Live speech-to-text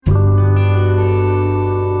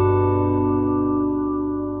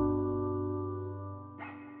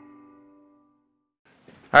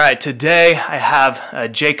All right, today I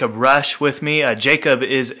have Jacob Rush with me. Jacob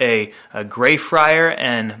is a Greyfriar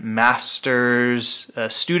and master's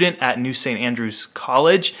student at New St. Andrews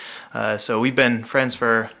College. So we've been friends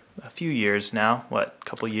for a few years now. What, a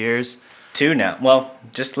couple years? 2 now. Well,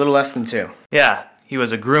 just a little less than 2. Yeah, he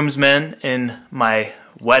was a groomsman in my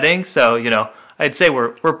wedding, so I'd say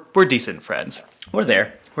we're decent friends. We're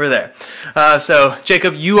there. We're there. So,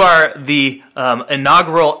 Jacob, you are the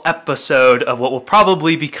inaugural episode of what will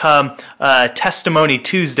probably become Testimony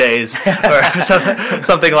Tuesdays or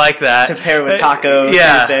something like that. To pair with Taco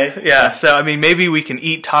Tuesday. Yeah. So, I mean, maybe we can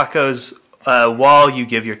eat tacos while you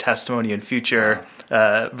give your testimony in future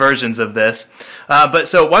versions of this. But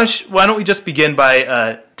so, why don't we just begin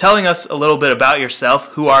by telling us a little bit about yourself?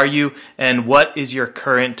 Who are you, and what is your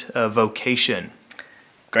current vocation?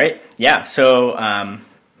 Great. Yeah. So,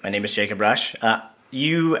 my name is Jacob Rush.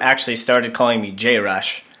 You actually started calling me J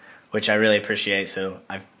Rush, which I really appreciate. So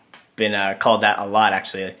I've been called that a lot,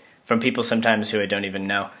 actually, from people sometimes who I don't even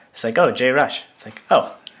know. It's like, oh, J Rush. It's like,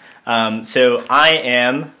 oh. So I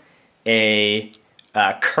am a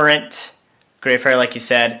current Greyfriar, like you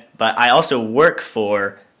said, but I also work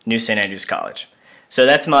for New St. Andrews College. So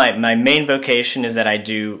that's my main vocation, is that I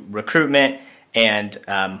do recruitment and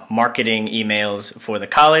marketing emails for the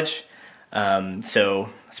college. So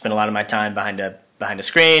I spend a lot of my time behind a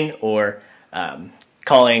screen or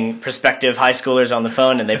calling prospective high schoolers on the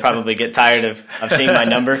phone, and they probably get tired of seeing my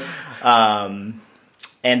number. And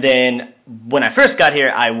then when I first got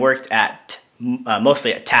here, I worked at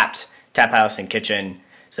mostly at Tap House and Kitchen.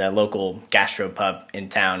 It's a local gastro pub in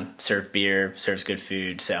town, serves beer, serves good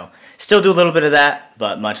food. So still do a little bit of that,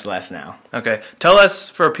 but much less now. Okay. Tell us,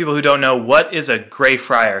 for people who don't know, what is a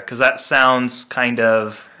Greyfriar? Because that sounds kind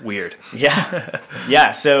of weird. Yeah.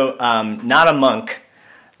 Yeah. So not a monk,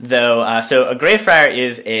 though. So a Greyfriar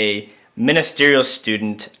is a ministerial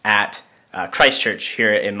student at Christ Church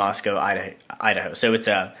here in Moscow, Idaho. So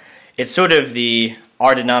it's sort of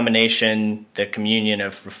our denomination, the communion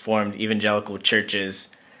of Reformed evangelical churches.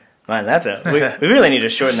 Man, we really need to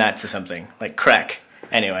shorten that to something like CREC.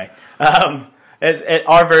 Anyway, it's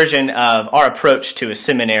our version of our approach to a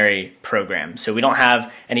seminary program. So we don't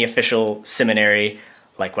have any official seminary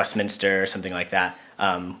like Westminster or something like that.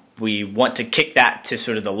 We want to kick that to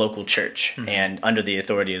sort of the local church and under the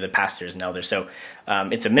authority of the pastors and elders. So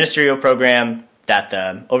it's a ministerial program that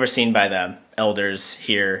overseen by the elders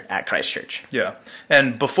here at Christ Church. Yeah.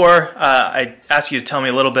 And before I ask you to tell me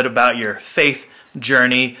a little bit about your faith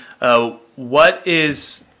journey, what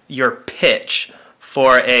is your pitch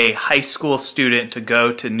for a high school student to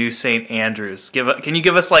go to New St. Andrews? Can you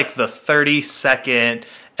give us like the 30-second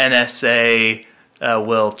NSA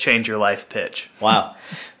will change your life pitch? Wow.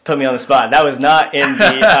 Put me on the spot. That was not in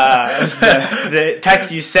the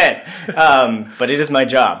text you sent, but it is my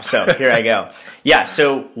job, so here I go. Yeah,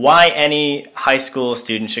 so why any high school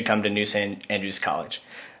student should come to New St. Andrews College?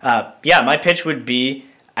 Yeah, my pitch would be,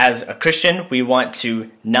 as a Christian, we want to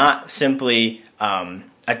not simply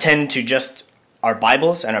attend to just our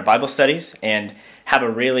Bibles and our Bible studies and have a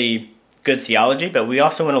really good theology, but we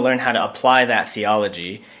also want to learn how to apply that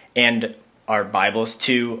theology and our Bibles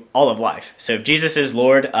to all of life. So if Jesus is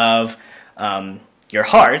Lord of your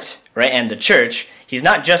heart, right, and the church, he's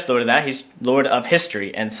not just Lord of that, he's Lord of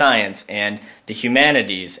history and science and the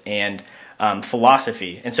humanities and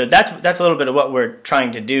philosophy. And so that's a little bit of what we're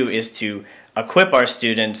trying to do, is to equip our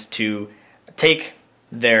students to take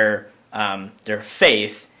their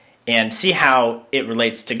faith and see how it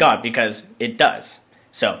relates to God, because it does.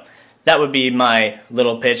 So that would be my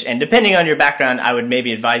little pitch, and depending on your background, I would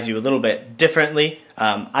maybe advise you a little bit differently.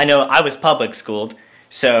 I know I was public schooled,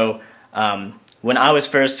 so when I was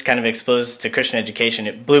first kind of exposed to Christian education,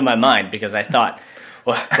 it blew my mind, because I thought,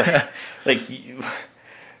 well,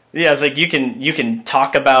 it's like you can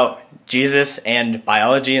talk about Jesus and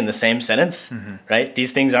biology in the same sentence, right?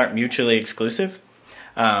 These things aren't mutually exclusive.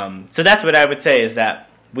 So that's what I would say, is that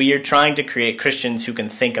we are trying to create Christians who can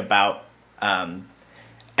think about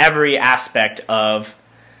every aspect of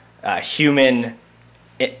human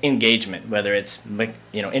engagement, whether it's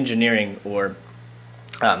engineering or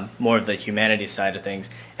more of the humanities side of things,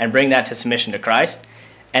 and bring that to submission to Christ.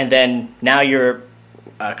 And then now you're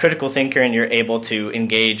a critical thinker, and you're able to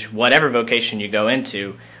engage whatever vocation you go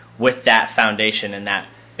into with that foundation and that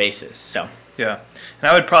basis. So yeah, and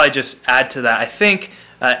I would probably just add to that. I think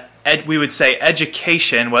we would say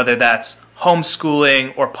education, whether that's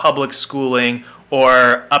homeschooling or public schooling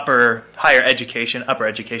or higher education, upper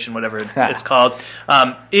education, whatever it's called,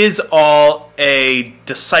 is all a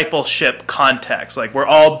discipleship context. Like we're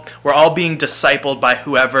all being discipled by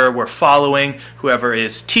whoever we're following, whoever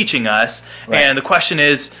is teaching us. Right. And the question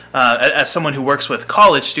is, as someone who works with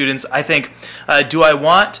college students, I think, do I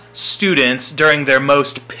want students during their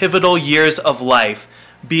most pivotal years of life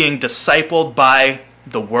being discipled by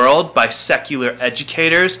the world, by secular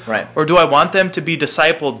educators, right, or do I want them to be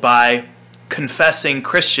discipled by confessing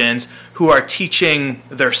Christians who are teaching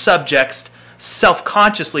their subjects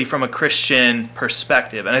self-consciously from a Christian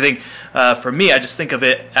perspective? And I think for me, I just think of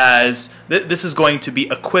it as this is going to be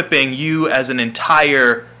equipping you as an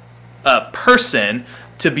entire person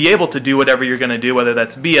to be able to do whatever you're going to do, whether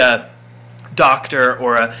that's be a doctor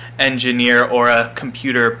or an engineer or a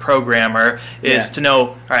computer programmer, is to know,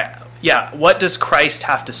 all right, what does Christ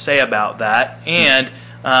have to say about that? And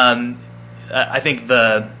I think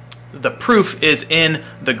the proof is in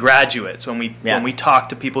the graduates. When we talk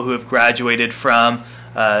to people who have graduated from,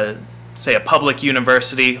 say, a public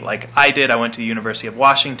university like I did, I went to the University of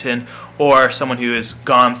Washington, or someone who has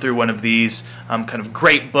gone through one of these kind of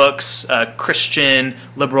great books, Christian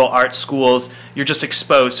liberal arts schools, you're just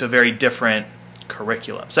exposed to a very different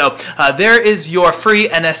curriculum. So there is your free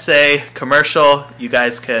NSA commercial. You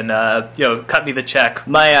guys can cut me the check.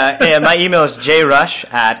 My email is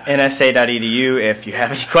jrush@nsa.edu. If you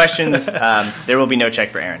have any questions, there will be no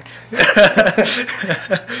check for Aaron.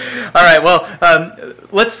 All right. Well,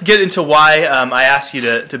 let's get into why I asked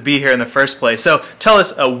you to be here in the first place. So tell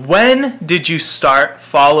us, when did you start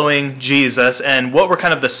following Jesus, and what were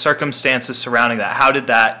kind of the circumstances surrounding that? How did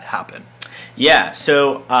that happen? Yeah.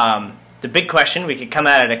 So the big question, we could come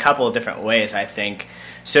at it a couple of different ways, I think.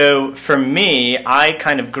 So for me, I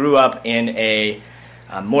kind of grew up in a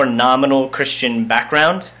more nominal Christian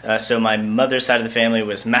background. So my mother's side of the family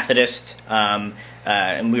was Methodist,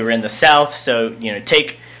 and we were in the South. So,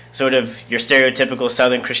 take sort of your stereotypical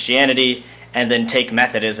Southern Christianity and then take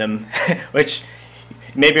Methodism, which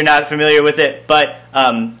maybe you're not familiar with it, but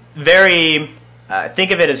think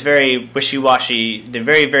of it as very wishy-washy. They're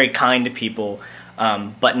very, very kind people.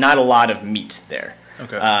 But not a lot of meat there.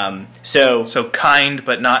 Okay. So kind,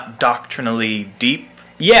 but not doctrinally deep.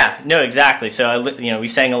 Yeah. No. Exactly. So we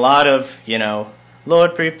sang a lot of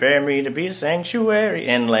Lord, prepare me to be a sanctuary,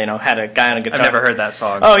 and had a guy on a guitar. I've never heard that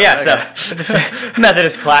song. Oh yeah. Okay. So it's a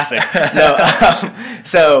Methodist classic. No.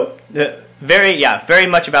 Very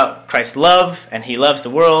much about Christ's love, and He loves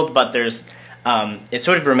the world. But there's it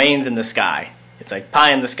sort of remains in the sky. It's like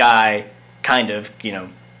pie in the sky, kind of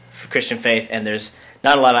for Christian faith, and there's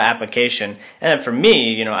not a lot of application. And then for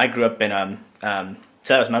me, I grew up in so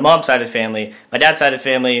that was my mom's side of the family. My dad's side of the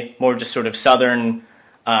family, more just sort of Southern,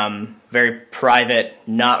 very private,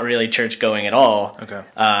 not really church going at all. Okay.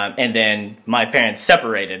 And then my parents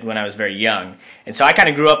separated when I was very young, and so I kind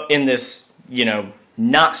of grew up in this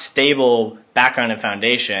not stable background and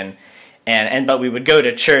foundation. But we would go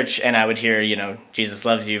to church, and I would hear Jesus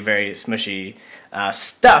loves you, very smushy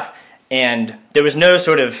stuff. And there was no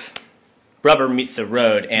sort of rubber meets the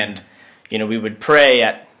road, and we would pray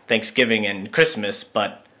at Thanksgiving and Christmas,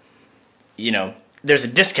 but there's a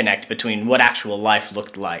disconnect between what actual life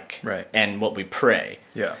looked like, right, and what we pray.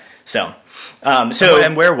 Yeah. So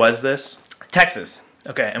and where was this? Texas.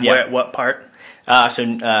 Okay. And what part?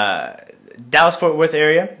 Dallas-Fort Worth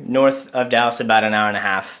area, north of Dallas, about an hour and a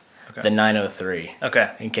half. Okay. The 903.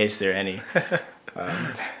 Okay. In case there are any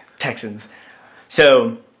Texans.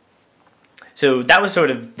 So that was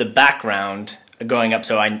sort of the background growing up.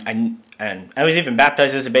 So I was even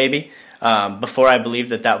baptized as a baby before I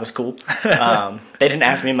believed that was cool. They didn't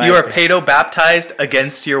ask me. You were pedo-baptized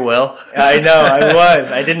against your will? I know, I was.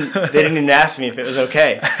 They didn't even ask me if it was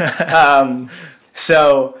okay.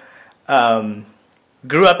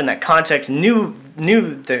 Grew up in that context, knew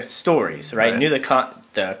the stories, right? Knew the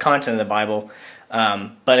content of the Bible.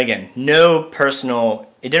 But again, no personal.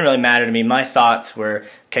 It didn't really matter to me. My thoughts were,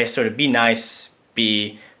 okay, sort of be nice,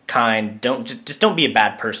 be kind, just don't be a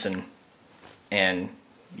bad person, and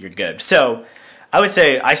you're good. So I would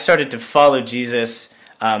say I started to follow Jesus.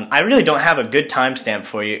 I really don't have a good timestamp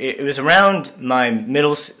for you. It was around my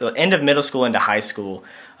end of middle school into high school.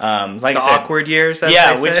 Like the I said, awkward years.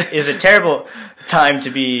 Which is a terrible time to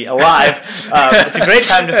be alive. It's a great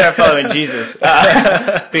time to start following Jesus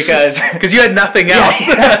because you had nothing else,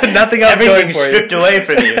 nothing else going for you. Everything stripped away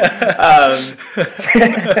from you.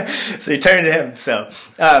 So you turn to Him.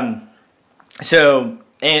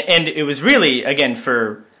 And it was really, again,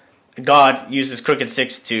 for God uses crooked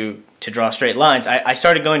sticks to draw straight lines. I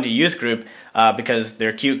started going to youth group because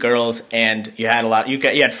they're cute girls, and you had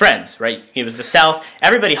you had friends, right? It was the South.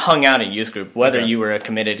 Everybody hung out in youth group, whether you were a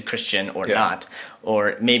committed Christian or not,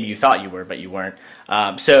 or maybe you thought you were, but you weren't.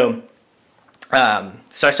 So I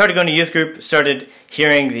started going to youth group, started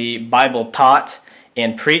hearing the Bible taught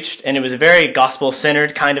and preached, and it was a very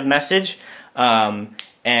gospel-centered kind of message. But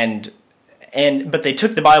they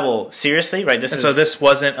took the Bible seriously, right? So this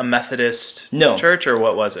wasn't a Methodist church, or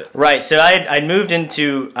what was it? Right. So I'd moved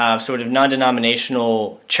into sort of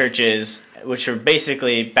non-denominational churches, which are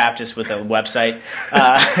basically Baptists with a website.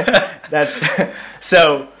 I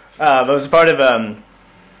was a part of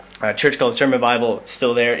a church called Sherman Bible,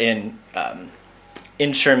 still there in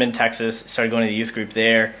Sherman, Texas. Started going to the youth group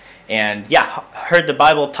there, and heard the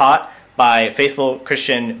Bible taught by faithful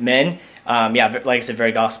Christian men. Like I said,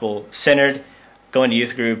 very gospel-centered, going to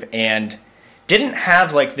youth group, and didn't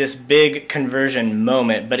have like this big conversion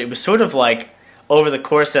moment, but it was sort of like over the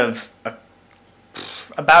course of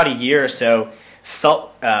about a year or so,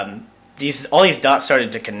 felt all these dots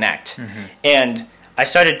started to connect, and I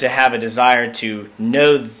started to have a desire to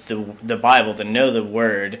know the Bible, to know the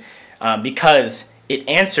Word, because it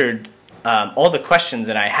answered all the questions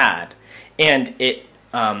that I had, and it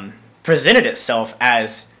presented itself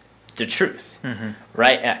as the truth,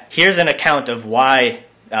 right? Here's an account of why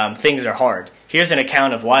things are hard. Here's an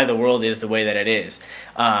account of why the world is the way that it is.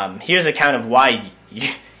 Here's an account of why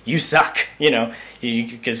you suck,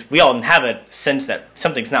 because we all have a sense that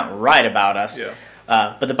something's not right about us. Yeah.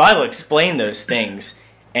 But the Bible explained those things,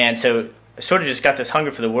 and so I sort of just got this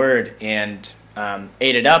hunger for the Word and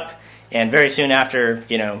ate it up, and very soon after,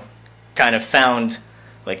 kind of found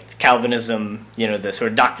like Calvinism, the sort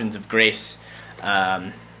of doctrines of grace,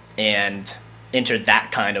 and entered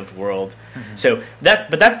that kind of world. So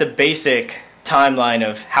that's the basic timeline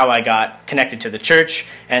of how I got connected to the church,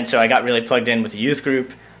 and so I got really plugged in with the youth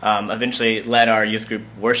group. Eventually led our youth group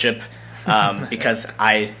worship because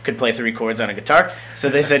I could play 3 chords on a guitar. So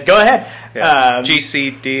they said, "Go ahead." G,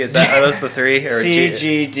 C, D. Are those the 3? Or C,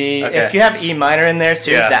 G, D. Okay. If you have E minor in there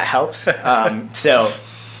too, that helps. So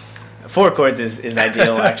 4 chords is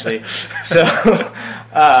ideal actually. So.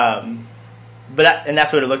 And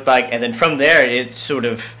that's what it looked like, and then from there, it's sort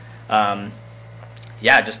of,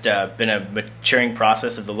 just been a maturing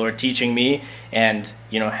process of the Lord teaching me, and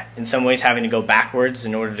in some ways having to go backwards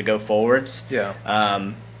in order to go forwards. Yeah.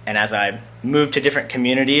 And as I moved to different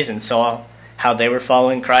communities and saw how they were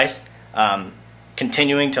following Christ,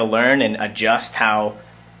 continuing to learn and adjust how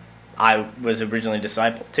I was originally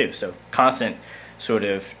discipled too. So constant sort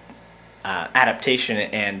of adaptation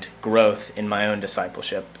and growth in my own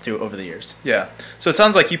discipleship over the years. Yeah. So it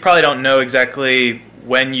sounds like you probably don't know exactly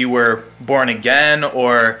when you were born again,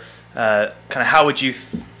 or kind of how do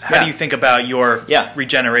you think about your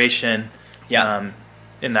regeneration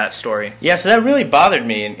in that story? Yeah, so that really bothered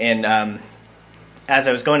me, and as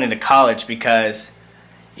I was going into college, because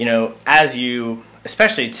as you,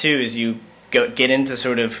 especially too, as you get into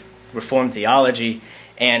sort of Reformed theology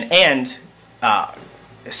and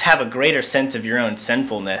have a greater sense of your own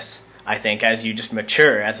sinfulness, I think, as you just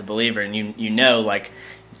mature as a believer, and you know like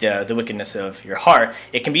the wickedness of your heart,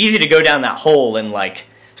 it can be easy to go down that hole and like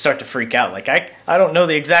start to freak out. Like I don't know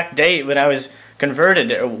the exact date when I was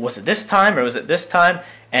converted. Or was it this time, or was it this time?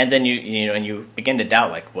 And then you begin to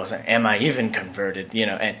doubt, like, am I even converted?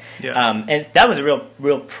 And that was a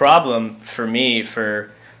real problem for me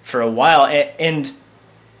for a while. And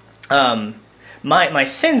my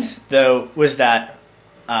sense though was that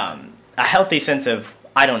a healthy sense of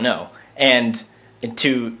I don't know, and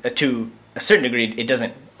to a certain degree, it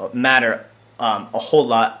doesn't matter a whole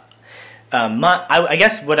lot. I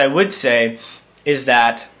guess what I would say is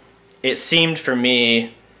that it seemed for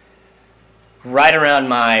me right around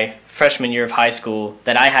my freshman year of high school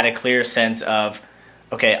that I had a clear sense of,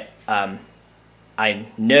 okay, I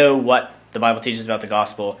know what the Bible teaches about the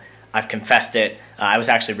gospel. I've confessed it. I was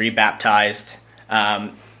actually rebaptized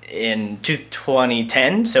in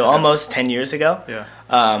 2010, so almost 10 years ago. Yeah.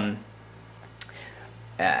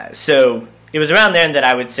 So it was around then that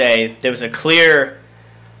I would say there was a clear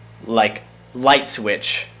like light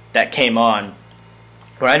switch that came on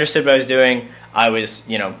where I understood what I was doing. I was,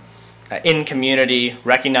 in community,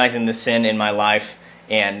 recognizing the sin in my life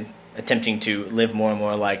and attempting to live more and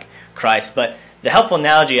more like Christ. But the helpful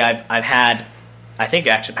analogy I've had, I think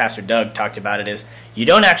actually Pastor Doug talked about it, is you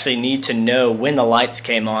don't actually need to know when the lights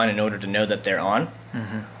came on in order to know that they're on,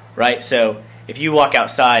 right? So if you walk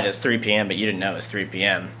outside, it's 3 p.m., but you didn't know it's 3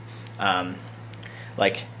 p.m.,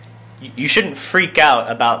 you shouldn't freak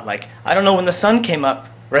out about, like, I don't know when the sun came up,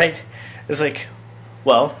 right? It's like,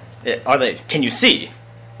 well, Are they? Can you see?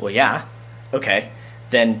 Well, yeah. Okay.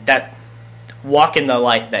 Then walk in the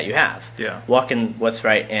light that you have. Yeah. Walk in what's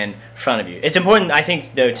right in front of you. It's important, I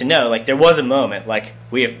think, though, to know, like, there was a moment, like,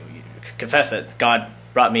 we have confessed that God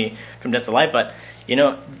brought me from death to life, but, you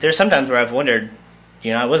know, there's sometimes where I've wondered,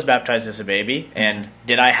 you know, I was baptized as a baby, and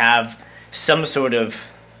did I have some sort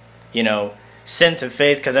of, you know, sense of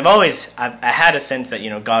faith? Because I had a sense that, you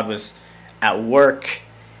know, God was at work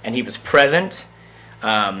and he was present.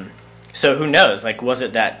 So who knows? Like, was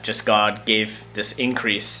it that just God gave this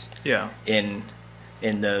increase in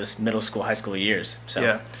those middle school, high school years? So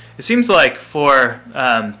yeah, it seems like for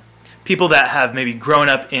people that have maybe grown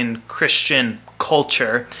up in Christian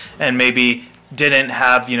culture and maybe didn't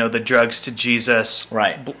have, you know, the drugs to Jesus,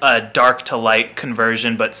 right, dark to light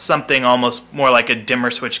conversion, but something almost more like a dimmer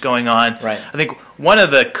switch going on. Right. I think one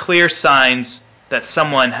of the clear signs that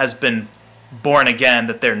someone has been born again,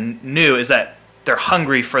 that they're new, is that they're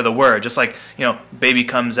hungry for the word. Just like, you know, baby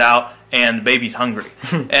comes out and the baby's hungry.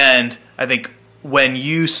 And I think when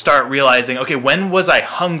you start realizing, okay, when was I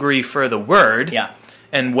hungry for the word? Yeah.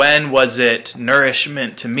 And when was it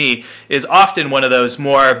nourishment to me, is often one of those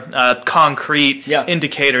more concrete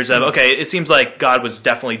indicators of, okay, it seems like God was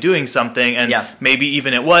definitely doing something, and maybe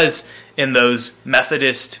even it was in those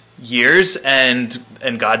Methodist years, and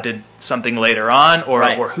God did something later on,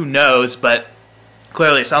 or who knows, but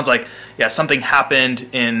clearly it sounds like, something happened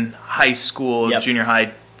in high school, junior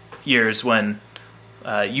high years when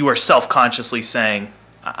you were self-consciously saying,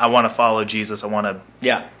 I want to follow Jesus, I want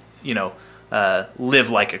to, you know, live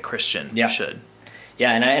like a Christian should.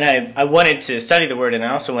 Yeah, and I wanted to study the word, and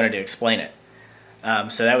I also wanted to explain it.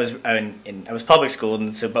 So that was I was public school,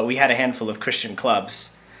 and but we had a handful of Christian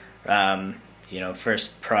clubs. You know,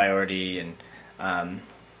 First Priority, and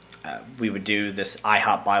we would do this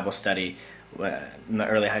IHOP Bible study in the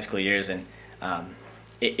early high school years, and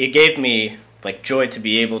it gave me like joy to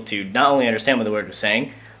be able to not only understand what the word was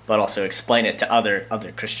saying, but also explain it to other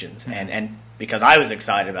Christians, and because I was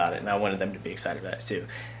excited about it, and I wanted them to be excited about it too.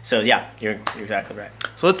 So yeah, you're exactly right.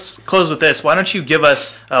 So let's close with this. Why don't you give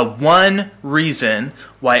us one reason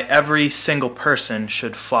why every single person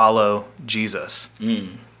should follow Jesus?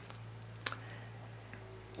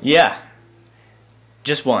 Yeah,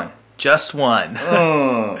 just one. Just one.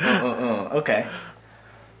 Okay.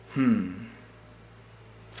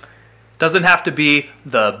 Doesn't have to be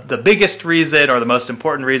the biggest reason or the most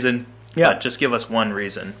important reason. But just give us one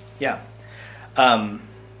reason. Yeah.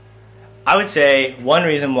 I would say one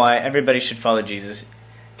reason why everybody should follow Jesus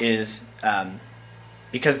is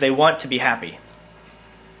because they want to be happy.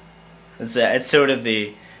 It's sort of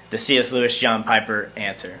the C.S. Lewis, John Piper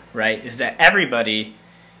answer, right? Is that everybody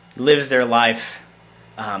lives their life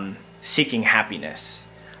seeking happiness,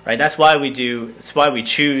 right? That's why we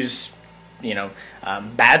choose, you know,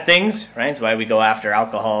 bad things, right? It's why we go after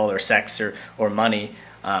alcohol or sex or money.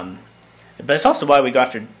 But it's also why we go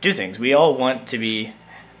after do things. We all want to be,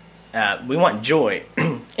 we want joy.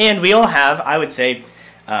 And we all have, I would say,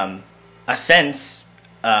 a sense,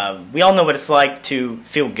 we all know what it's like to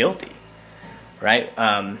feel guilty, right?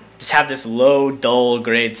 Just have this low, dull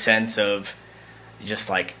grade sense of just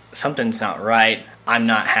like, something's not right, I'm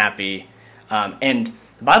not happy. And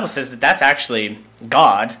the Bible says that that's actually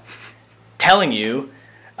God telling you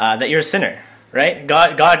that you're a sinner. Right?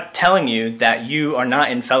 God telling you that you are not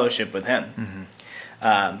in fellowship with Him.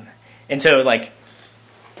 And so, like,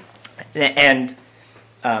 and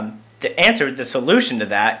the answer, the solution to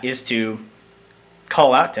that is to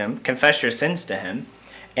call out to Him, confess your sins to Him,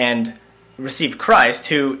 and receive Christ,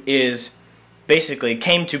 who is basically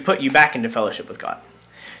came to put you back into fellowship with God.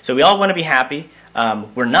 So we all want to be happy.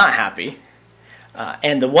 We're not happy.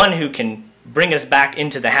 And the one who can bring us back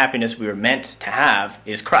into the happiness we were meant to have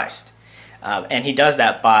is Christ. And He does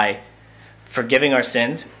that by forgiving our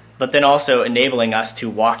sins, but then also enabling us to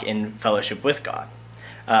walk in fellowship with God.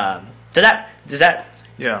 Does that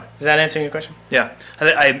answer your question? Yeah.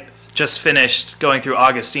 I just finished going through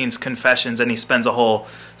Augustine's Confessions, and he spends a whole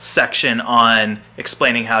section on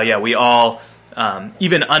explaining how, we all,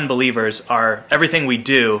 even unbelievers, everything we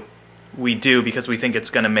do because we think it's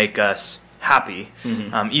going to make us happy.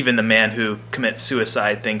 Even the man who commits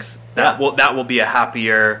suicide thinks that will be a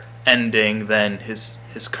happier ending than his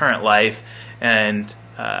current life. And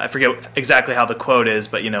I forget exactly how the quote is,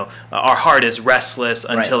 but our heart is restless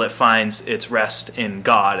until it finds its rest in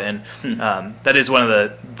God. And that is one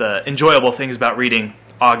of the enjoyable things about reading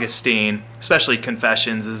Augustine, especially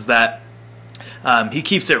Confessions, is that he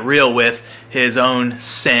keeps it real with his own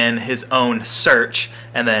sin, his own search,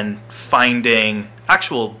 and then finding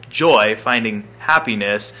actual joy, finding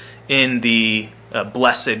happiness in the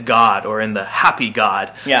blessed God or in the happy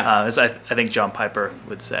God, Yeah. as I think John Piper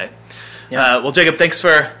would say. Yeah. Well, Jacob, thanks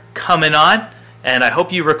for coming on, and I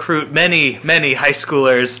hope you recruit many, many high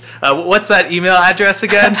schoolers. What's that email address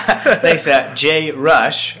again? Thanks,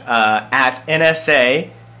 jrush at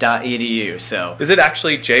NSA.edu. So is it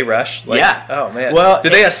actually J Rush? Yeah. Oh man. Well,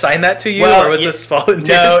 did they assign that to you, or was this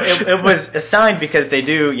volunteer? No, it was assigned because they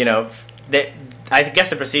do. I guess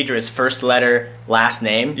the procedure is first letter, last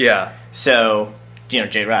name. Yeah. So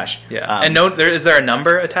J Rush. Yeah. And is there a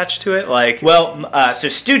number attached to it? So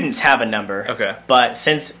students have a number. Okay. But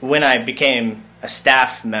since when I became a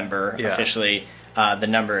staff member Yeah. officially, the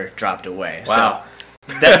number dropped away. Wow.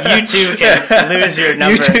 So that you too can lose your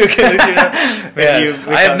number. You too can lose your number.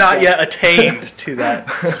 Yeah. I have not yet attained to that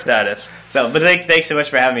status. But thanks so much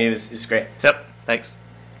for having me. It was great. Yep. Thanks.